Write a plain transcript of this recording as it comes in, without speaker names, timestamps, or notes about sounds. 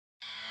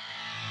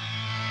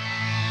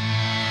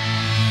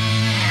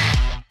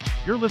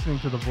You're listening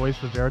to the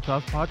Voice of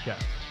Veritas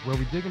podcast, where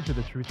we dig into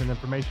the truth and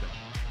information.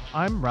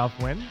 I'm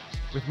Ralph Wynn.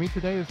 With me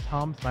today is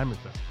Tom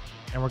Simerson,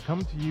 and we're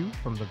coming to you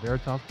from the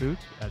Veritas booth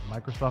at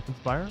Microsoft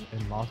Inspire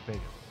in Las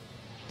Vegas.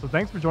 So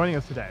thanks for joining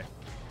us today.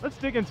 Let's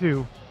dig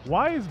into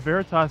why is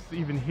Veritas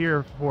even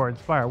here for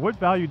Inspire? What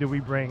value do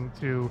we bring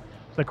to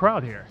the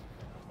crowd here?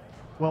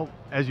 Well,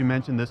 as you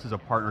mentioned, this is a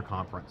partner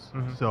conference.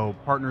 So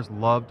partners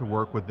love to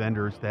work with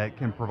vendors that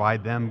can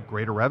provide them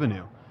greater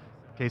revenue.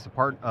 In case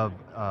of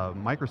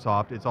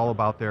Microsoft, it's all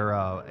about their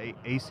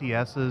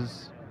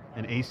ACSs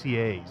and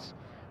ACAs.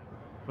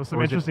 Those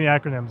some interesting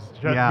acronyms.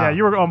 Yeah,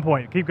 you were on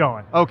point. Keep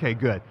going. Okay,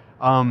 good.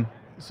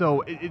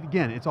 So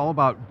again, it's all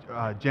about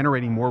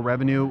generating more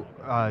revenue,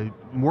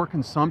 more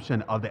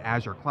consumption of the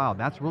Azure cloud.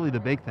 That's really the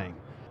big thing.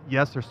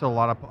 Yes, there's still a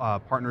lot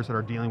of partners that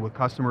are dealing with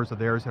customers of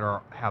theirs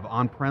that have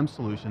on-prem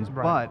solutions,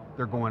 right, but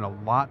they're going a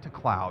lot to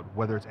cloud,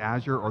 whether it's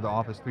Azure or the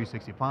Office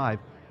 365.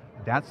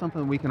 That's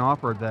something that we can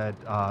offer that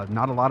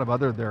not a lot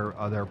of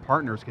their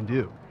partners can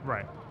do.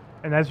 Right,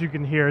 and as you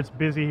can hear, it's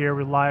busy here.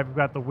 We're live. We've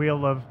got the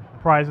wheel of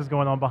prizes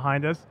going on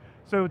behind us.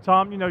 So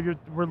Tom,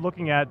 we're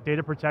looking at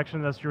data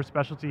protection. That's your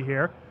specialty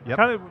here.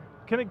 Yep.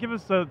 Can it give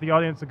us the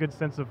audience a good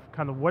sense of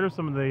kind of what are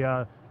some of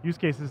the use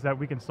cases that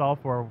we can solve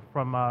for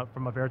from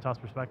a Veritas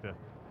perspective?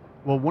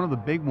 Well, one of the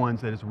big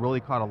ones that has really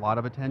caught a lot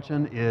of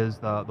attention is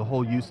the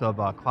whole use of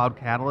Cloud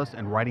Catalyst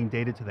and writing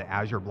data to the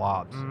Azure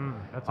blobs.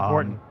 That's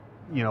important.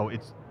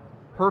 It's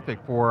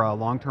perfect for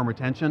long-term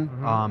retention.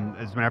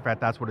 As a matter of fact,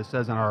 that's what it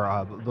says on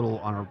our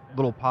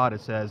little pod. It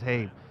says,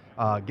 "Hey,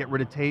 get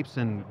rid of tapes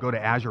and go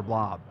to Azure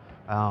Blob."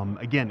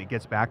 Again, it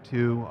gets back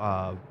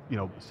to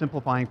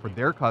simplifying for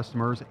their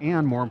customers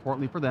and, more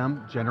importantly for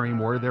them, generating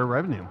more of their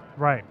revenue.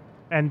 Right.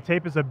 And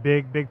tape is a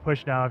big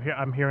push now.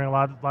 I'm hearing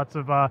lots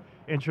of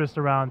interest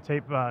around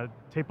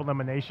tape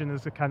elimination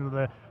is kind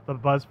of the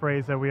buzz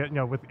phrase that we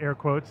with air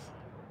quotes.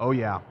 Oh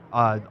yeah,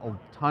 a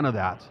ton of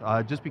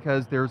that. Just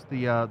because there's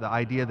the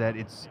idea that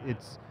it's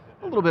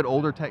a little bit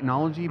older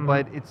technology,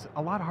 but it's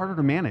a lot harder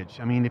to manage.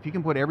 I mean, if you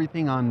can put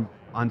everything on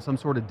some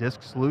sort of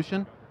disk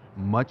solution,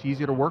 much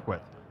easier to work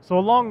with. So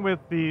along with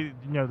the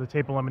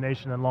tape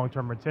elimination and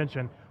long-term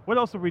retention, what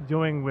else are we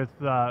doing with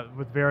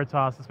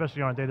Veritas,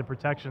 especially on data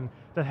protection,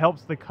 that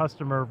helps the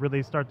customer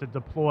really start to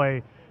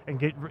deploy and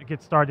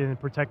get started in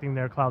protecting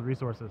their cloud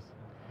resources?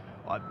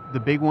 The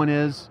big one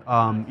is,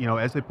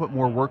 as they put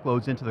more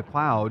workloads into the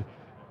cloud,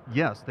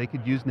 yes, they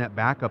could use Net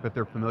Backup if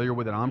they're familiar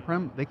with it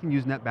on-prem. They can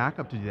use Net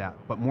Backup to do that.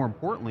 But more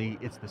importantly,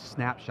 it's the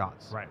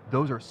snapshots. Right.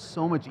 Those are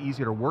so much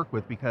easier to work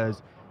with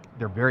because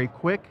they're very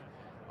quick.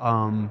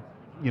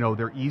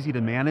 They're easy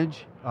to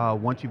manage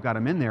once you've got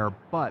them in there,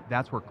 but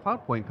that's where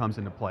CloudPoint comes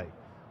into play.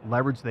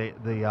 Leverage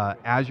the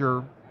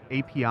Azure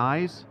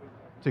APIs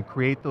to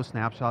create those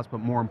snapshots,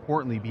 but more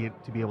importantly,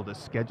 to be able to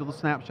schedule the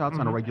snapshots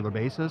on a regular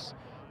basis,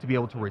 to be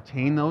able to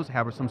retain those,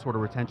 have some sort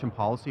of retention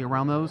policy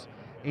around those,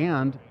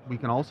 and we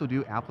can also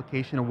do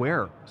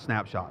application-aware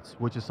snapshots,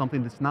 which is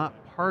something that's not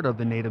part of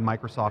the native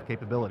Microsoft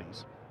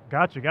capabilities.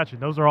 Gotcha.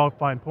 Those are all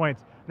fine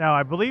points. Now,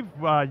 I believe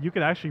you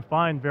can actually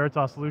find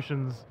Veritas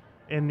solutions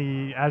in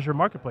the Azure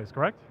Marketplace,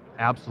 correct?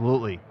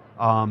 Absolutely.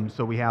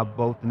 So we have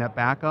both Net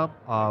Backup,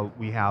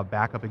 we have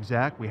Backup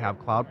Exec, we have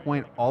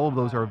CloudPoint. All of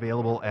those are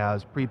available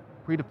as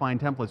predefined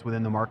templates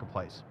within the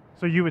marketplace.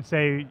 So you would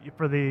say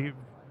for the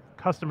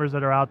customers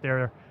that are out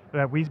there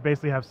that we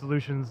basically have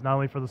solutions not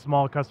only for the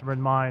small customer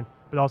in mind,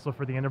 but also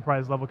for the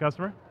enterprise level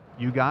customer?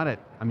 You got it.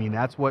 I mean,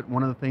 that's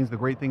one of the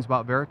great things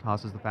about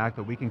Veritas is the fact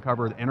that we can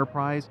cover the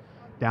enterprise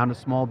down to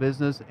small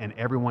business and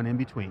everyone in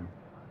between.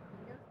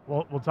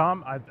 Well,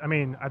 Tom,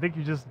 I think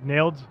you just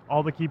nailed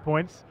all the key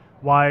points.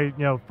 Why,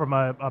 from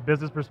a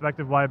business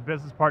perspective, why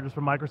business partners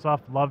from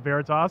Microsoft love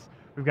Veritas.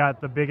 We've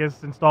got the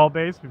biggest install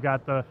base. We've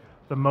got the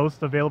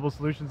most available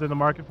solutions in the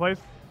marketplace.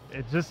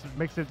 It just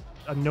makes it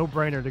a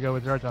no-brainer to go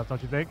with Veritas, don't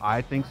you think?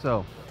 I think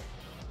so.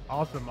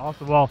 Awesome.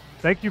 Well,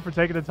 thank you for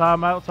taking the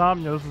time out,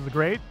 Tom. This was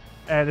great.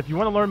 And if you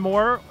want to learn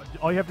more,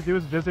 all you have to do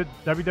is visit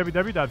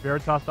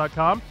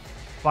www.veritas.com,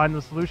 find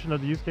the solution or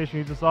the use case you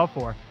need to solve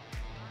for.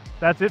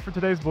 That's it for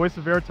today's Voice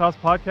of Veritas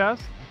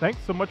podcast. Thanks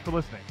so much for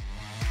listening.